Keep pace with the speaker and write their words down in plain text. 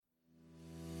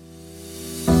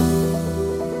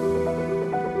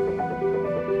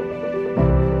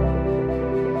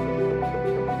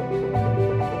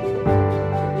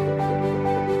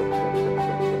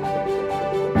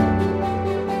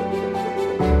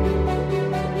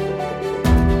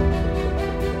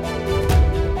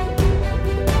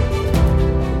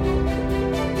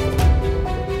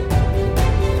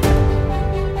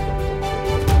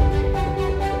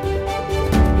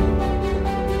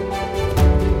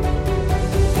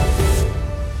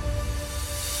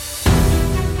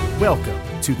Welcome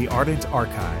to the Ardent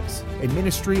Archives, a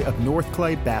ministry of North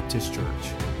Clay Baptist Church.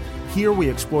 Here we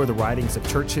explore the writings of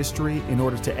church history in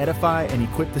order to edify and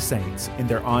equip the saints in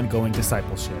their ongoing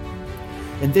discipleship.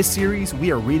 In this series,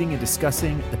 we are reading and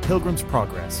discussing The Pilgrim's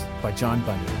Progress by John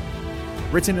Bunyan.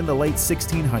 Written in the late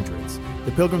 1600s,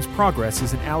 The Pilgrim's Progress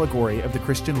is an allegory of the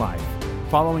Christian life,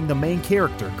 following the main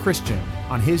character, Christian,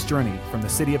 on his journey from the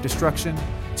city of destruction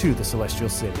to the celestial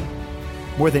city.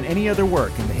 More than any other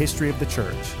work in the history of the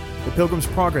church, The Pilgrim's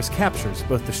Progress captures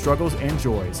both the struggles and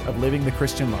joys of living the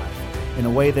Christian life in a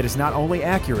way that is not only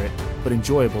accurate, but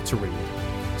enjoyable to read.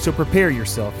 So prepare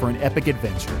yourself for an epic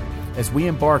adventure as we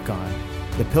embark on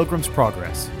The Pilgrim's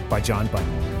Progress by John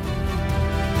Bunyan.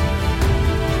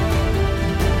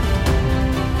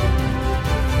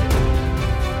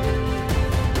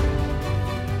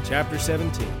 Chapter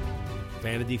 17,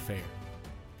 Vanity Fair.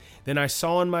 Then I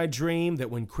saw in my dream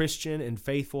that when Christian and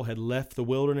Faithful had left the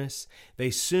wilderness, they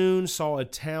soon saw a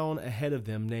town ahead of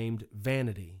them named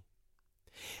Vanity.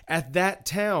 At that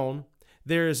town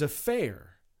there is a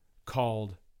fair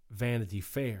called Vanity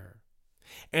Fair,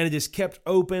 and it is kept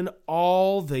open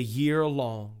all the year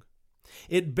long.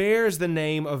 It bears the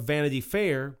name of Vanity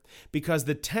Fair because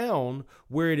the town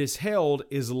where it is held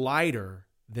is lighter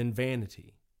than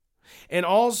vanity, and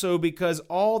also because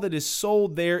all that is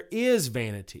sold there is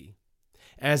vanity.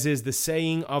 As is the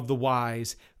saying of the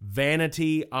wise,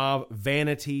 vanity of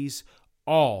vanities,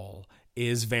 all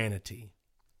is vanity.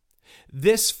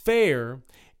 This fair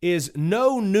is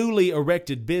no newly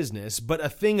erected business, but a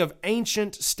thing of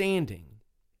ancient standing.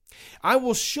 I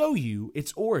will show you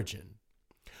its origin.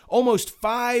 Almost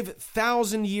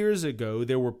 5,000 years ago,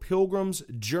 there were pilgrims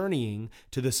journeying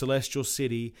to the celestial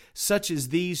city, such as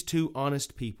these two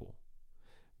honest people,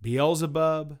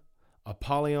 Beelzebub,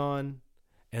 Apollyon,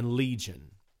 and Legion,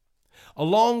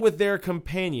 along with their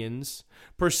companions,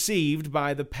 perceived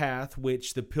by the path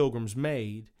which the pilgrims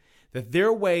made, that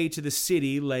their way to the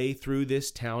city lay through this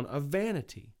town of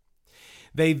vanity.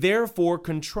 They therefore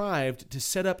contrived to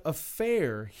set up a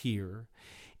fair here,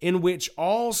 in which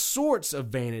all sorts of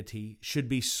vanity should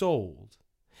be sold,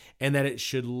 and that it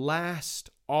should last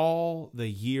all the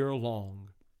year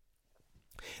long.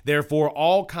 Therefore,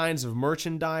 all kinds of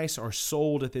merchandise are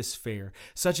sold at this fair,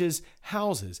 such as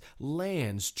houses,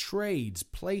 lands, trades,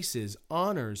 places,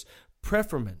 honors,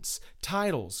 preferments,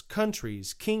 titles,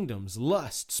 countries, kingdoms,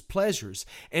 lusts, pleasures,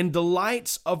 and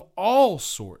delights of all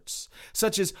sorts,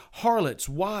 such as harlots,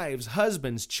 wives,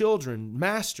 husbands, children,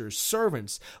 masters,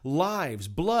 servants, lives,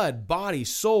 blood, body,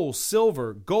 soul,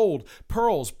 silver, gold,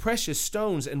 pearls, precious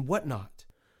stones, and whatnot.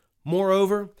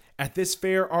 Moreover, at this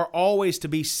fair are always to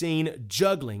be seen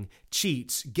juggling,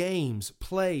 cheats, games,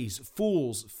 plays,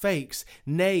 fools, fakes,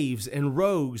 knaves, and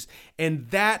rogues, and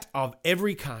that of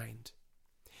every kind.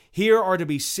 Here are to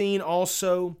be seen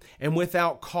also, and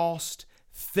without cost,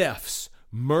 thefts,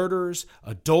 murders,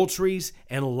 adulteries,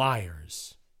 and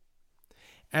liars.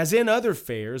 As in other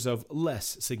fairs of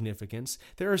less significance,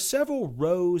 there are several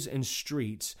rows and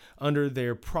streets under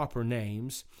their proper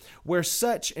names, where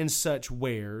such and such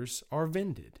wares are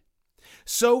vended.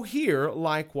 So here,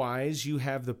 likewise, you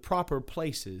have the proper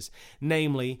places,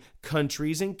 namely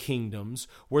countries and kingdoms,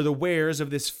 where the wares of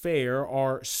this fair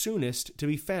are soonest to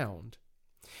be found.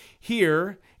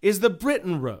 Here is the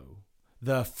Britain row,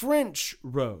 the French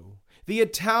row, the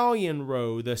Italian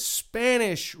row, the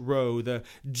Spanish row, the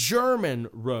German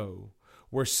row,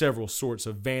 where several sorts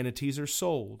of vanities are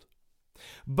sold.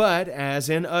 But, as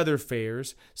in other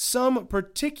fairs, some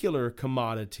particular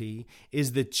commodity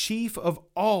is the chief of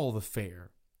all the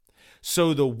fair.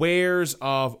 So the wares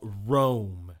of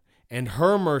Rome and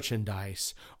her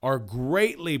merchandise are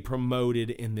greatly promoted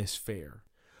in this fair.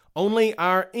 Only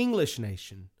our English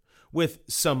nation, with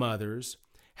some others,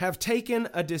 have taken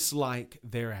a dislike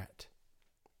thereat.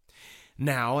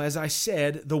 Now, as I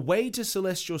said, the way to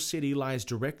Celestial City lies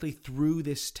directly through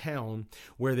this town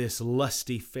where this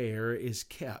lusty fair is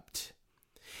kept.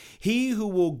 He who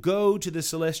will go to the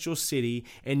Celestial City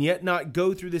and yet not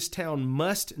go through this town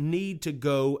must need to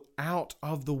go out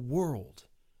of the world.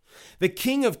 The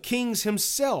King of Kings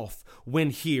himself,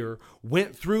 when here,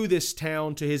 went through this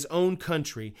town to his own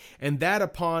country, and that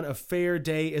upon a fair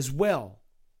day as well.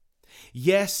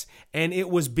 Yes, and it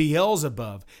was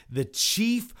Beelzebub, the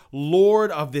chief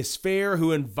lord of this fair,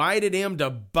 who invited him to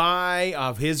buy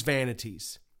of his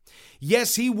vanities.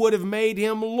 Yes, he would have made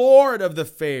him lord of the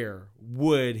fair,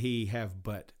 would he have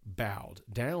but bowed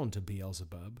down to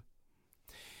Beelzebub.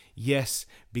 Yes,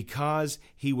 because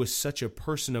he was such a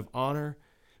person of honor,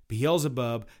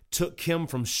 Beelzebub took him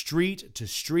from street to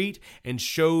street and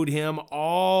showed him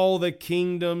all the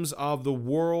kingdoms of the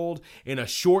world in a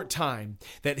short time,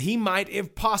 that he might,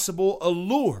 if possible,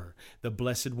 allure the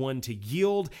Blessed One to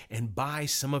yield and buy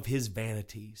some of his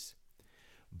vanities.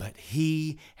 But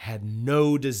he had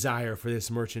no desire for this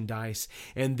merchandise,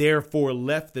 and therefore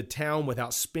left the town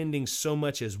without spending so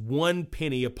much as 1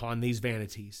 penny upon these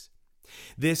vanities.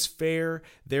 This fair,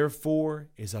 therefore,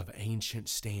 is of ancient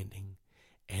standing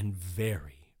and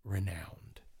very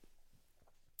renowned.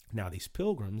 Now these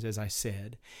pilgrims, as I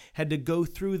said, had to go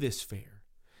through this fair,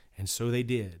 and so they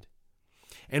did.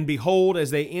 And behold,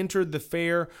 as they entered the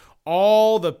fair,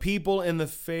 all the people in the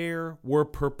fair were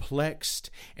perplexed,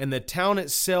 and the town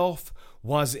itself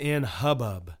was in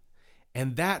hubbub,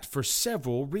 and that for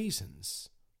several reasons.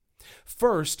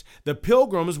 First, the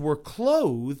pilgrims were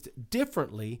clothed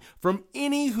differently from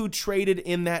any who traded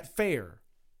in that fair.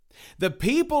 The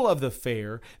people of the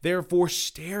fair therefore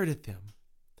stared at them.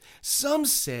 Some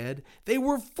said they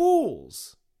were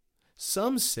fools.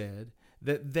 Some said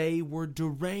that they were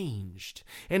deranged,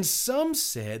 and some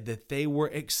said that they were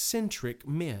eccentric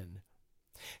men.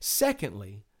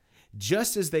 Secondly,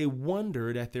 just as they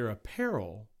wondered at their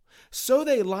apparel, so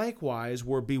they likewise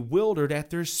were bewildered at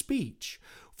their speech,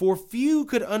 for few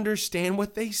could understand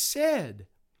what they said.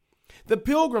 The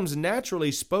pilgrims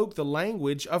naturally spoke the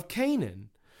language of Canaan,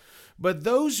 but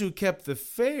those who kept the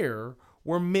fair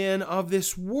were men of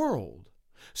this world,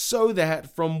 so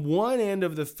that from one end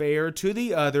of the fair to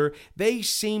the other they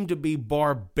seemed to be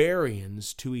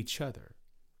barbarians to each other.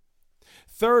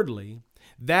 Thirdly,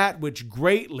 that which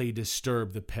greatly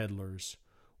disturbed the peddlers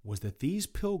was that these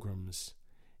pilgrims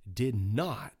did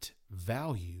not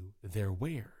value their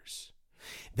wares.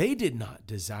 They did not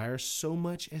desire so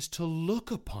much as to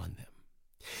look upon them.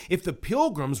 If the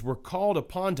pilgrims were called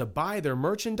upon to buy their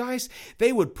merchandise,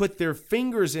 they would put their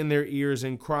fingers in their ears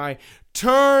and cry,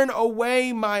 "Turn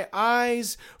away my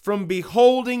eyes from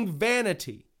beholding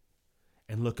vanity,"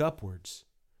 and look upwards,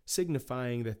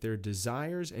 signifying that their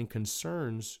desires and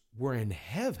concerns were in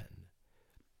heaven.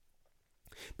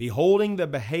 Beholding the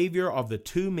behavior of the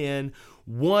 2 men,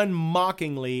 one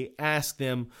mockingly asked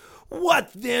them,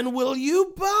 "What then will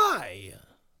you buy?"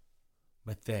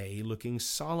 But they, looking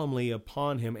solemnly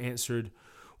upon him, answered,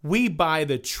 "We buy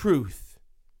the truth."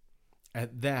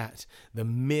 At that, the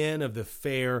men of the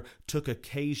fair took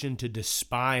occasion to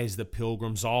despise the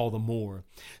pilgrims all the more,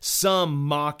 some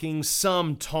mocking,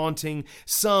 some taunting,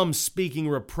 some speaking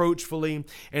reproachfully,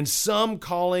 and some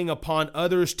calling upon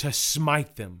others to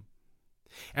smite them.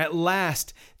 At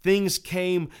last, things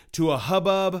came to a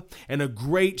hubbub and a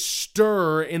great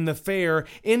stir in the fair,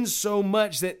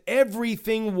 insomuch that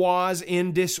everything was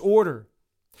in disorder.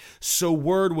 So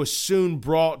word was soon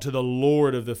brought to the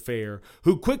lord of the fair,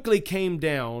 who quickly came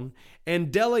down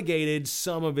and delegated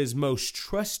some of his most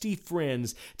trusty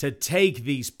friends to take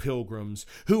these pilgrims,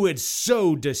 who had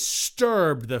so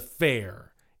disturbed the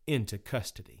fair, into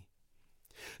custody.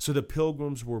 So the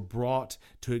pilgrims were brought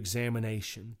to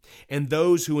examination, and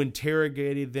those who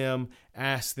interrogated them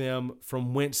asked them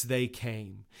from whence they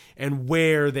came, and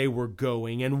where they were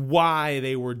going, and why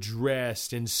they were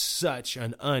dressed in such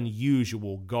an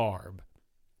unusual garb.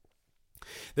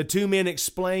 The 2 men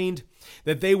explained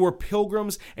that they were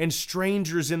pilgrims and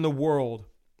strangers in the world,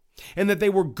 and that they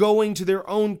were going to their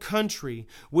own country,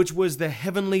 which was the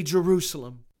heavenly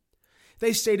Jerusalem.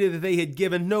 They stated that they had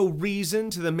given no reason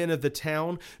to the men of the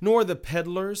town, nor the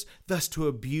peddlers, thus to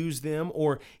abuse them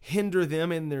or hinder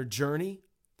them in their journey,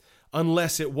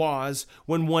 unless it was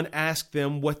when one asked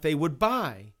them what they would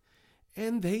buy.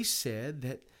 And they said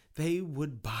that they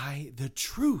would buy the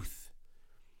truth.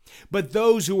 But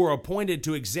those who were appointed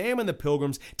to examine the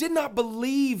pilgrims did not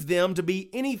believe them to be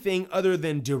anything other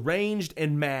than deranged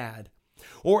and mad,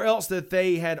 or else that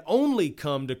they had only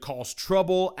come to cause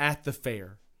trouble at the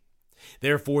fair.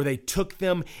 Therefore they took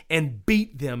them and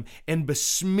beat them and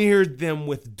besmeared them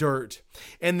with dirt,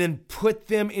 and then put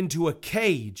them into a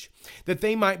cage, that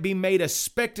they might be made a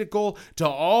spectacle to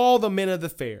all the men of the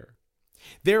fair.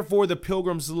 Therefore the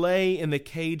pilgrims lay in the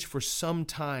cage for some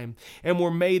time, and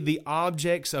were made the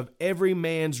objects of every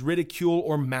man's ridicule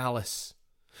or malice,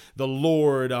 the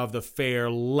lord of the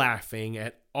fair laughing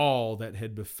at all that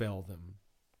had befell them.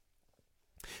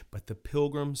 But the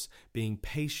pilgrims, being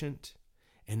patient,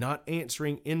 and not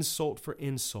answering insult for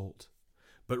insult,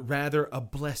 but rather a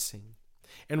blessing,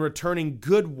 and returning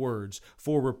good words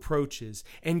for reproaches,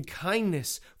 and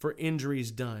kindness for injuries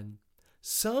done,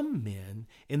 some men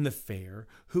in the fair,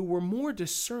 who were more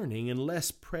discerning and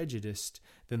less prejudiced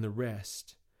than the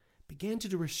rest, began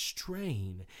to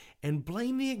restrain and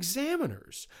blame the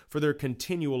examiners for their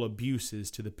continual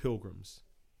abuses to the pilgrims.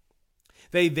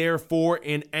 They therefore,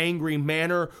 in angry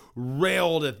manner,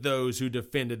 railed at those who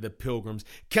defended the pilgrims,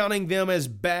 counting them as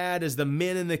bad as the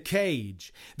men in the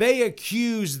cage. They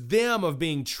accused them of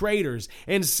being traitors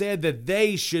and said that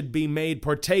they should be made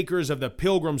partakers of the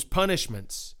pilgrims'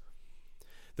 punishments.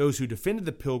 Those who defended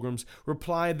the pilgrims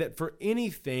replied that for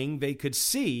anything they could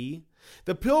see,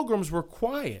 the pilgrims were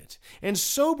quiet and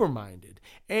sober-minded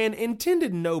and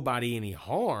intended nobody any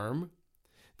harm.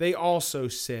 They also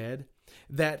said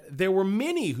that there were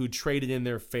many who traded in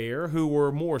their fare who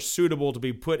were more suitable to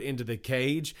be put into the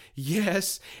cage,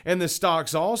 yes, and the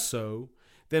stocks also,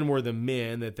 than were the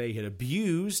men that they had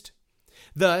abused.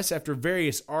 Thus, after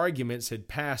various arguments had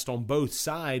passed on both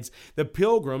sides, the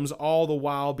pilgrims, all the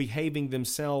while behaving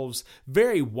themselves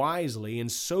very wisely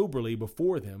and soberly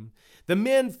before them, the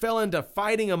men fell into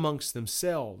fighting amongst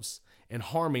themselves and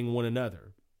harming one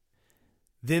another.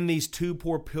 Then these two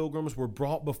poor pilgrims were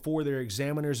brought before their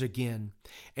examiners again,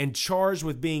 and charged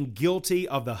with being guilty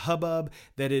of the hubbub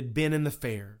that had been in the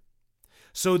fair,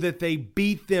 so that they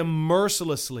beat them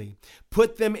mercilessly,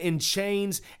 put them in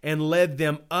chains, and led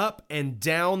them up and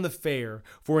down the fair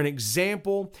for an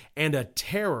example and a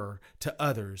terror to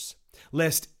others,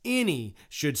 lest any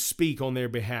should speak on their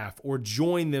behalf or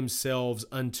join themselves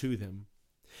unto them.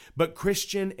 But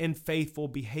Christian and Faithful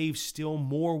behaved still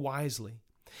more wisely.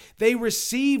 They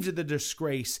received the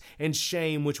disgrace and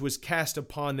shame which was cast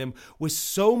upon them with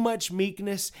so much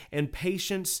meekness and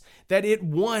patience that it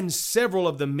won several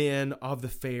of the men of the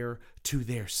fair to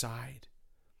their side.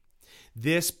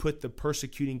 This put the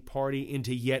persecuting party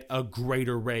into yet a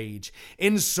greater rage,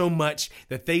 insomuch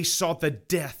that they sought the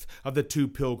death of the two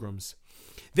pilgrims.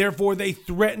 Therefore they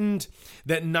threatened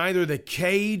that neither the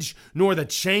cage nor the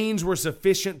chains were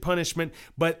sufficient punishment,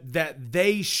 but that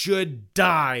they should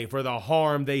die for the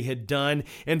harm they had done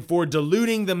and for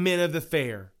deluding the men of the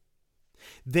fair.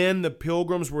 Then the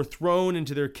pilgrims were thrown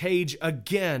into their cage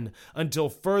again until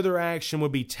further action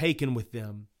would be taken with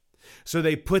them. So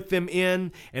they put them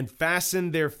in and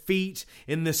fastened their feet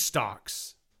in the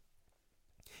stocks.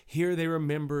 Here they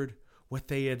remembered what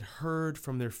they had heard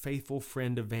from their faithful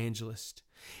friend evangelist,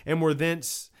 and were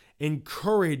thence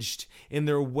encouraged in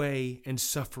their way and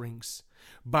sufferings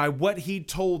by what he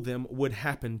told them would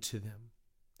happen to them.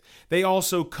 They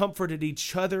also comforted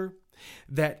each other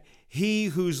that he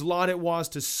whose lot it was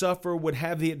to suffer would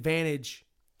have the advantage.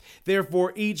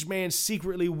 Therefore each man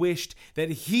secretly wished that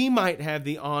he might have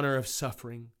the honor of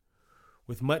suffering.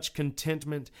 With much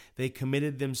contentment they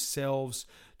committed themselves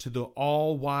to the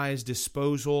all-wise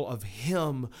disposal of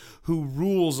him who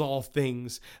rules all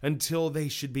things until they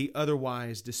should be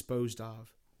otherwise disposed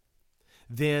of.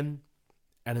 Then,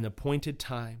 at an appointed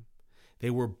time, they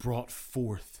were brought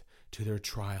forth to their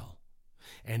trial,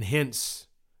 and hence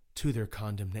to their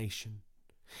condemnation.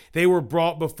 They were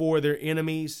brought before their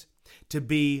enemies to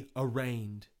be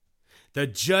arraigned. The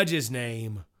judge's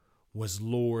name was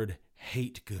Lord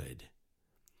Hategood.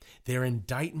 Their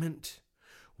indictment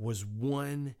was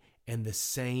one and the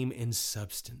same in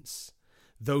substance,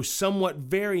 though somewhat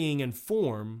varying in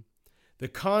form, the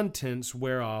contents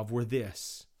whereof were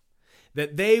this: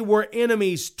 that they were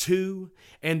enemies to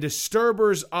and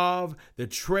disturbers of the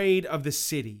trade of the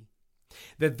city,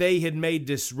 that they had made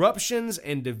disruptions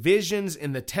and divisions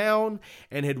in the town,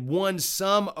 and had won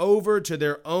some over to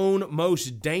their own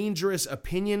most dangerous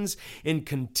opinions in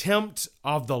contempt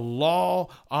of the law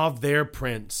of their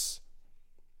prince.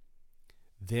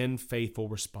 Then Faithful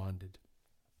responded,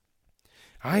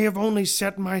 I have only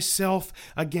set myself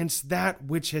against that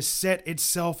which has set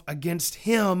itself against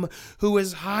him who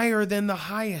is higher than the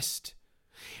highest.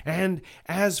 And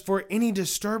as for any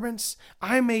disturbance,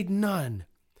 I made none,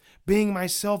 being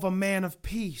myself a man of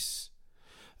peace.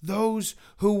 Those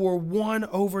who were won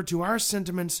over to our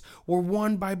sentiments were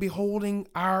won by beholding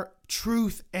our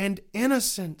truth and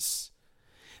innocence.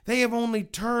 They have only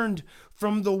turned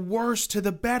from the worse to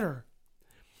the better.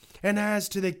 And as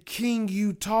to the king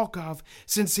you talk of,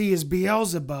 since he is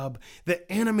Beelzebub,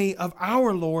 the enemy of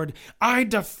our Lord, I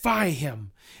defy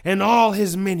him and all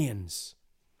his minions.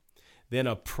 Then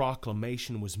a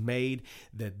proclamation was made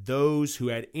that those who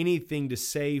had anything to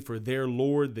say for their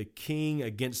lord the king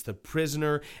against the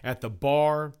prisoner at the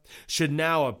bar should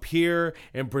now appear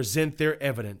and present their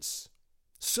evidence.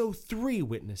 So 3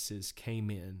 witnesses came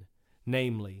in,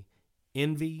 namely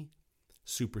Envy,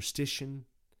 Superstition,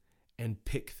 and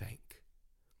Pickthank.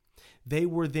 They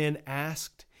were then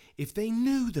asked if they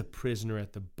knew the prisoner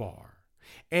at the bar,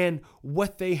 and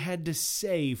what they had to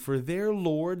say for their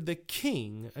lord the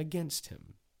king against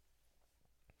him.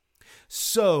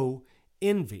 So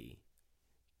Envy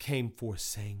came forth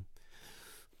saying,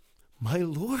 My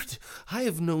lord, I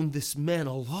have known this man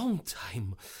a long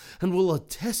time, and will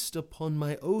attest upon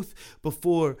my oath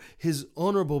before his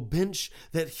honorable bench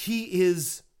that he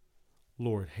is—"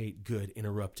 Lord Hategood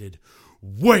interrupted.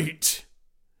 "Wait!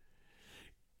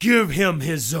 Give him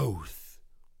his oath."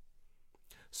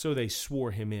 So they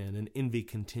swore him in, and Envy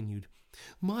continued,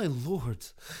 "My lord,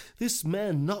 this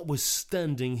man,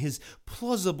 notwithstanding his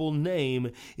plausible name,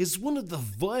 is one of the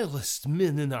vilest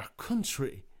men in our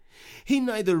country. He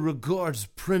neither regards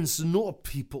prince nor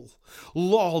people,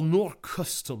 law nor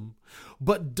custom,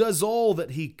 but does all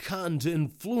that he can to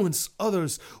influence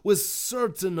others with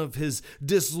certain of his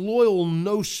disloyal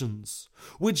notions,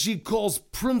 which he calls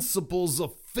principles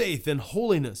of faith and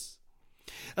holiness.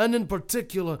 And in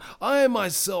particular, I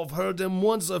myself heard him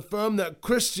once affirm that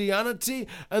Christianity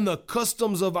and the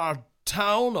customs of our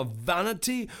town of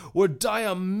Vanity were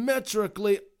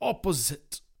diametrically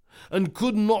opposite, and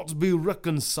could not be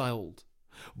reconciled.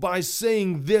 By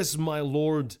saying this, my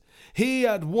lord, he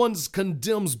at once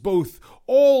condemns both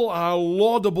all our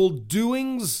laudable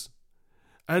doings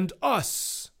and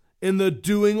us in the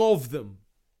doing of them."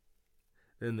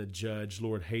 Then the judge,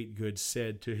 Lord Hategood,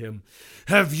 said to him,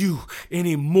 "Have you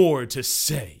any more to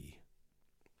say?"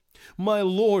 "My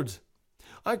lord,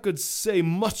 I could say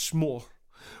much more,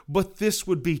 but this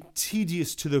would be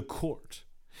tedious to the court.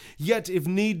 Yet, if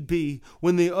need be,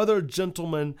 when the other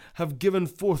gentlemen have given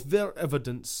forth their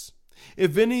evidence,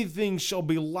 if anything shall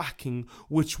be lacking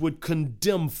which would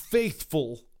condemn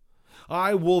Faithful,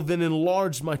 I will then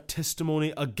enlarge my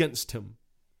testimony against him."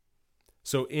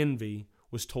 So Envy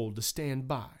was told to stand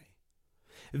by.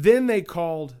 Then they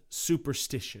called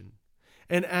Superstition,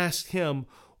 and asked him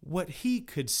what he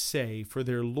could say for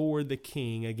their lord the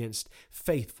king against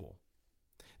Faithful.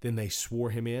 Then they swore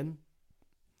him in,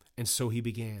 and so he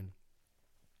began.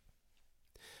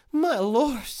 "My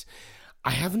lord,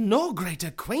 I have no great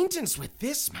acquaintance with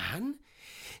this man,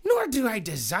 nor do I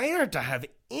desire to have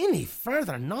any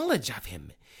further knowledge of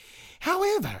him.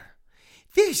 However,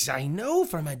 this I know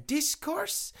from a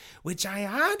discourse which I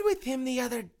had with him the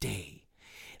other day,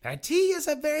 that he is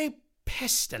a very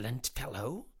pestilent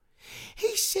fellow.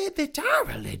 He said that our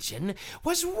religion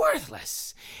was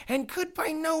worthless and could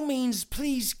by no means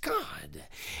please God,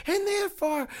 and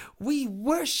therefore we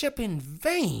worship in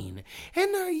vain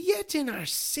and are yet in our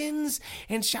sins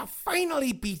and shall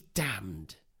finally be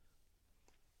damned."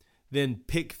 Then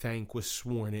Pickthank was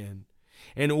sworn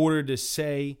in order to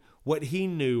say what he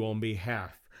knew on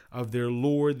behalf of their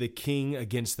lord the king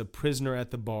against the prisoner at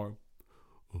the bar.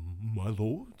 "My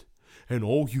lord, and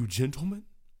all you gentlemen,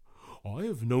 I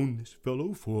have known this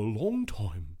fellow for a long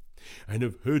time, and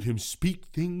have heard him speak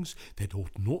things that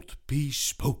ought not be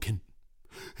spoken.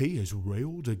 He has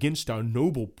railed against our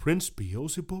noble Prince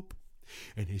Beelzebub,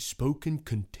 and has spoken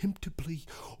contemptibly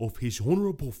of his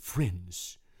honourable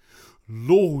friends,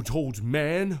 Lord Old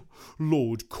Man,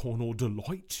 Lord Carnal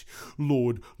Delight,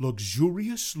 Lord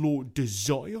Luxurious, Lord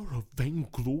Desire of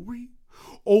Vainglory,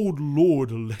 Old Lord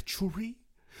Lechery,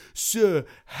 Sir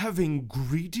Having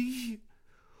Greedy,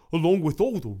 along with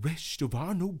all the rest of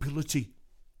our nobility.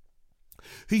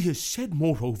 He has said,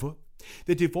 moreover,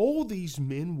 that if all these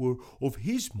men were of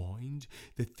his mind,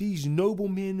 that these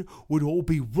noblemen would all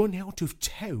be run out of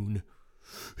town.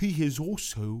 He has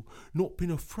also not been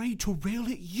afraid to rail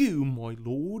at you, my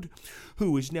lord,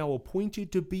 who is now appointed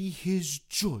to be his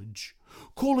judge,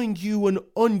 calling you an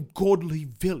ungodly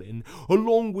villain,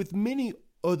 along with many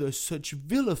other such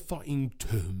vilifying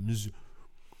terms,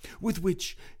 with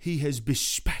which he has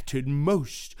bespattered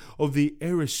most of the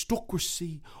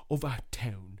aristocracy of our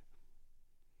town."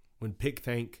 When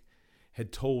Pickthank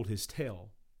had told his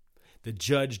tale, the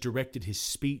judge directed his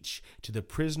speech to the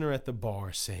prisoner at the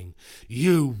bar, saying,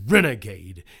 "You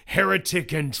renegade,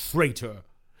 heretic, and traitor!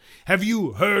 Have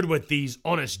you heard what these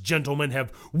honest gentlemen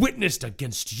have witnessed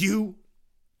against you?"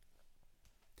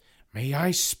 "May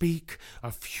I speak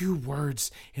a few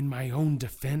words in my own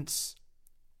defense?"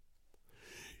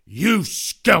 "You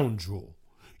scoundrel!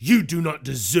 You do not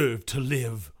deserve to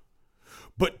live,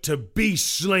 but to be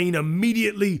slain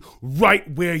immediately right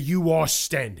where you are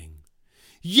standing.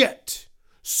 Yet,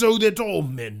 so that all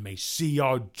men may see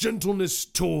our gentleness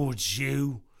towards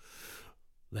you,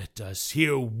 let us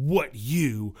hear what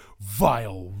you,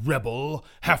 vile rebel,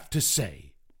 have to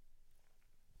say."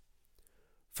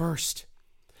 "First,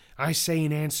 I say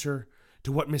in answer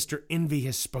to what Mr. Envy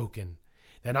has spoken,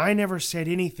 that I never said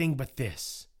anything but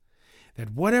this,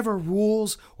 that whatever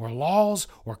rules or laws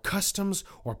or customs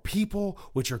or people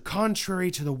which are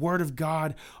contrary to the word of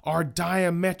God are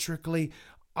diametrically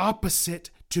opposite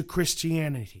to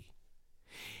Christianity.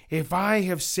 If I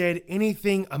have said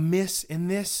anything amiss in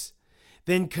this,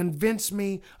 Then convince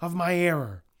me of my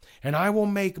error, and I will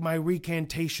make my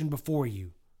recantation before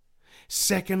you.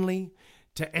 Secondly,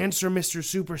 to answer Mr.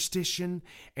 Superstition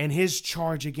and his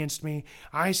charge against me,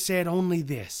 I said only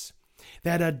this,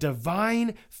 that a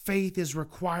divine faith is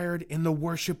required in the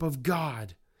worship of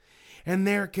God, and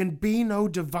there can be no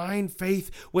divine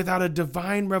faith without a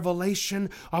divine revelation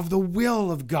of the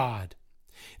will of God.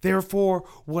 Therefore,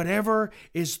 whatever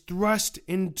is thrust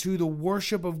into the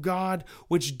worship of God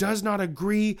which does not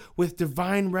agree with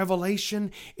divine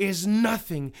revelation is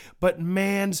nothing but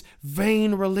man's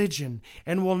vain religion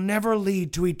and will never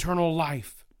lead to eternal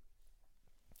life.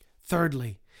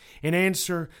 Thirdly, in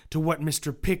answer to what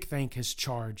Mr. Pickthink has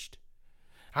charged,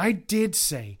 I did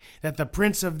say that the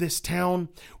prince of this town,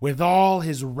 with all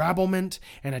his rabblement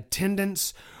and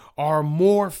attendants, are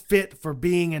more fit for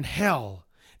being in hell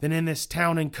than in this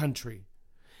town and country.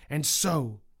 And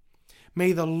so,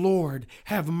 may the Lord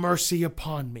have mercy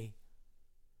upon me.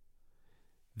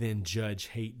 Then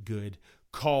Judge Hategood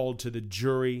called to the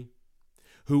jury,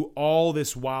 who all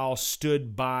this while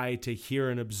stood by to hear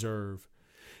and observe,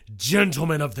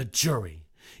 Gentlemen of the jury,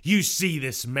 you see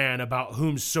this man about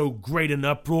whom so great an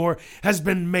uproar has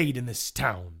been made in this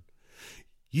town.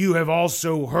 You have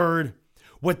also heard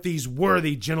what these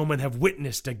worthy gentlemen have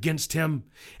witnessed against him,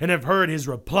 and have heard his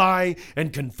reply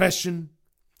and confession.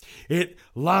 It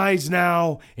lies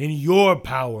now in your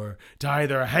power to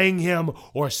either hang him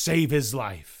or save his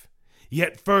life.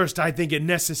 Yet first I think it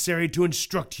necessary to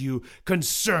instruct you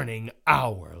concerning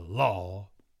our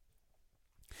law.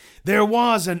 There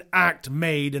was an act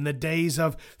made in the days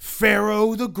of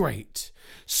Pharaoh the Great,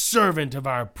 servant of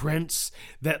our prince,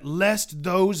 that lest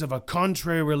those of a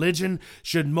contrary religion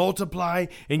should multiply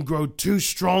and grow too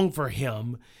strong for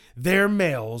him, their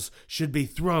males should be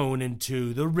thrown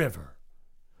into the river.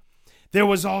 There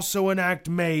was also an act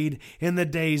made in the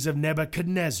days of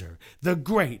Nebuchadnezzar the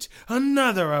Great,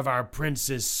 another of our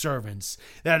prince's servants,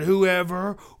 that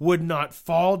whoever would not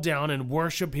fall down and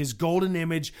worship his golden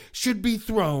image should be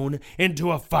thrown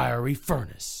into a fiery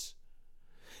furnace.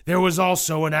 There was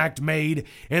also an act made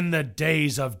in the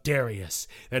days of Darius,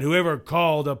 that whoever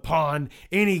called upon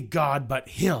any god but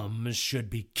him should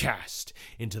be cast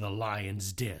into the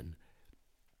lion's den.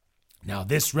 Now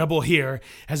this rebel here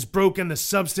has broken the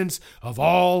substance of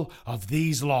all of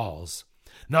these laws,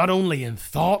 not only in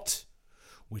thought,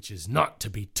 which is not to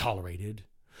be tolerated,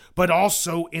 but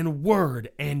also in word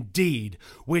and deed,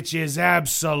 which is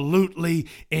absolutely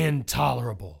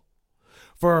intolerable.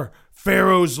 For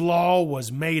Pharaoh's law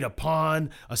was made upon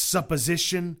a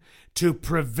supposition to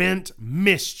prevent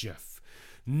mischief,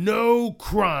 no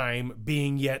crime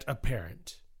being yet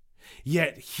apparent.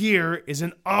 Yet here is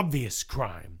an obvious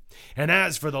crime. And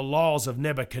as for the laws of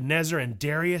Nebuchadnezzar and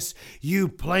Darius, you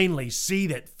plainly see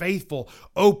that Faithful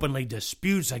openly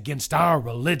disputes against our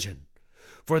religion.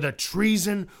 For the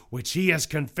treason which he has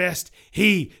confessed,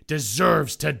 he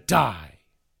deserves to die.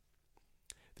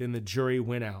 Then the jury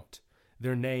went out.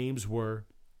 Their names were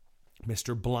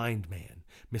Mr. Blindman,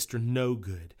 Mr. No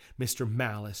Good, Mr.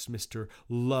 Malice, Mr.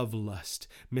 Lovelust,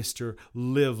 Mr.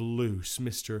 Live Loose,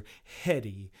 Mr.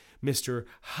 Heady, Mr.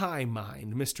 High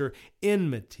Mind, Mr.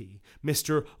 Enmity,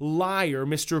 Mr. Liar,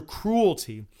 Mr.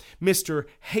 Cruelty, Mr.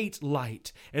 Hate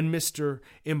Light, and Mr.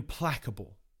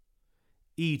 Implacable.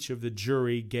 Each of the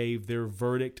jury gave their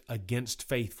verdict against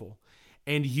Faithful,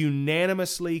 and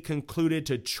unanimously concluded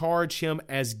to charge him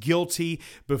as guilty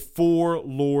before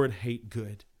Lord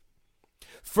Hategood.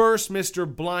 First,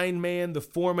 Mr. Blindman, the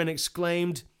foreman,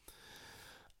 exclaimed,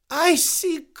 I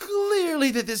see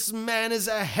clearly that this man is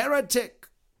a heretic.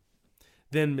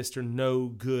 Then Mr. No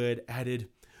Good added,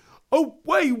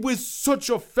 Away with such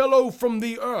a fellow from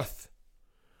the earth.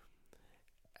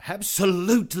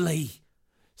 Absolutely,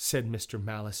 said Mr.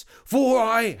 Malice, for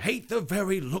I hate the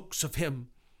very looks of him.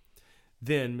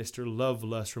 Then Mr.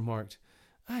 Lovelust remarked,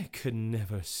 I could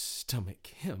never stomach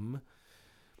him.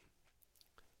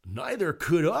 Neither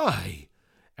could I,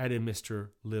 added Mr.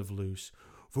 Live Loose,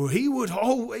 for he would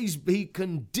always be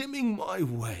condemning my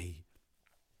way.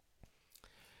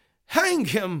 Hang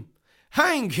him!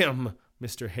 Hang him!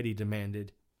 Mr. Heady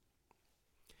demanded.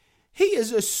 He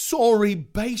is a sorry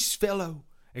base fellow,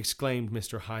 exclaimed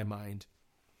Mr. High Mind.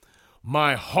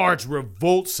 My heart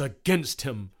revolts against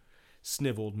him,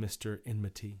 sniveled Mr.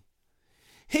 Enmity.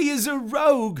 He is a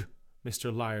rogue,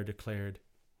 Mr. Liar declared.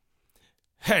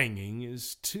 Hanging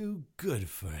is too good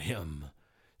for him,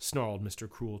 snarled Mr.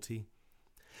 Cruelty.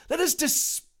 Let us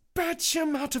dispatch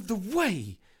him out of the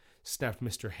way, snapped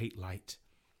Mr. Hate Light.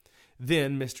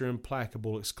 Then Mr.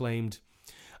 Implacable exclaimed,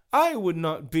 I would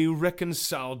not be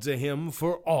reconciled to him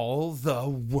for all the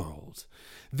world.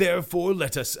 Therefore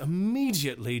let us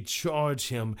immediately charge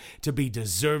him to be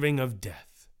deserving of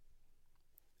death.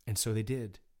 And so they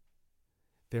did.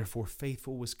 Therefore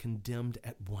Faithful was condemned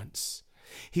at once.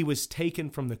 He was taken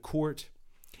from the court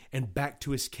and back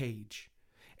to his cage.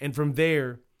 And from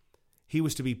there, he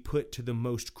was to be put to the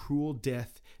most cruel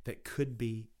death that could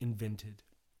be invented.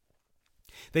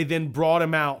 They then brought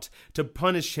him out to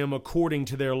punish him according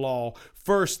to their law.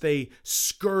 First they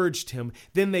scourged him,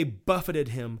 then they buffeted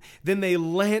him, then they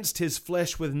lanced his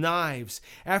flesh with knives.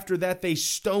 After that they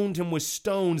stoned him with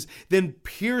stones, then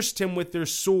pierced him with their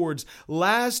swords.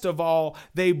 Last of all,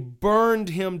 they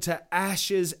burned him to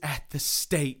ashes at the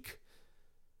stake.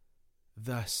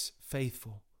 Thus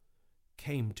Faithful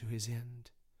came to his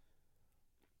end.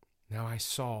 Now I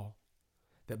saw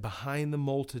that behind the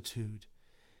multitude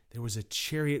there was a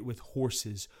chariot with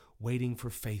horses waiting for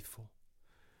Faithful,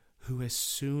 who as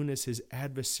soon as his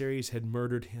adversaries had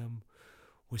murdered him,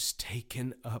 was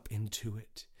taken up into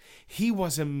it. He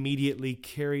was immediately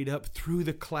carried up through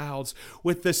the clouds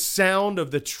with the sound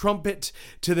of the trumpet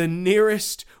to the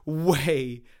nearest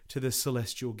way to the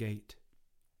celestial gate.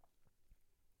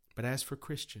 But as for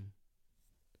Christian,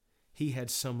 he had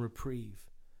some reprieve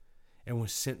and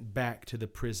was sent back to the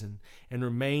prison and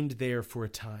remained there for a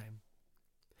time.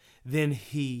 Then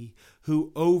he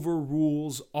who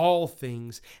overrules all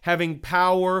things, having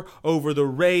power over the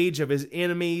rage of his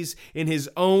enemies in his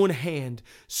own hand,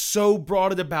 so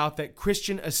brought it about that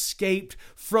Christian escaped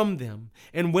from them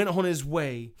and went on his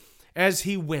way. As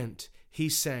he went, he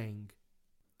sang,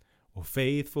 "O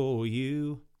faithful,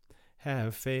 you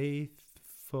have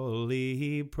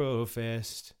faithfully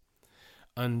professed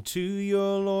unto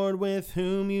your Lord, with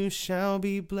whom you shall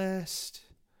be blessed.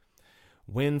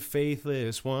 When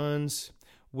faithless ones,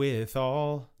 with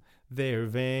all their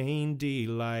vain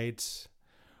delights,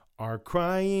 are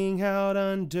crying out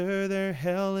under their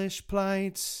hellish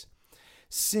plights,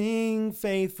 sing,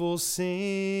 faithful, sing,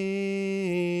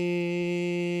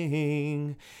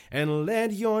 and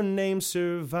let your name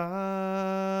survive.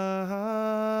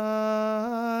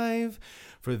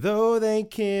 For though they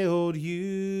killed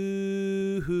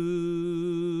you,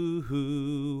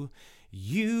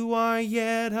 you are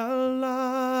yet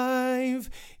alive.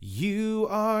 You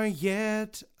are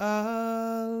yet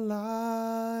alive."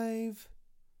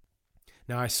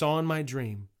 Now I saw in my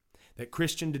dream that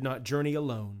Christian did not journey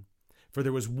alone, for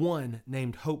there was one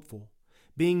named Hopeful,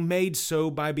 being made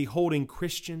so by beholding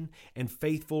Christian and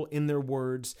Faithful in their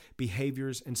words,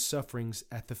 behaviors, and sufferings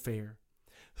at the fair,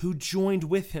 who joined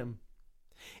with him.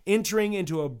 Entering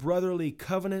into a brotherly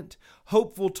covenant,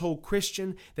 Hopeful told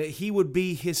Christian that he would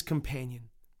be his companion.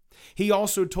 He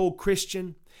also told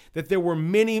Christian that there were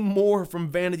many more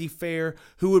from Vanity Fair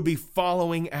who would be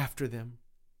following after them.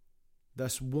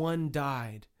 Thus one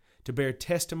died to bear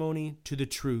testimony to the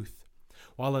truth,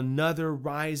 while another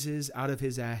rises out of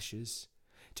his ashes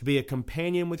to be a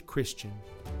companion with Christian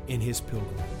in his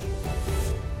pilgrimage.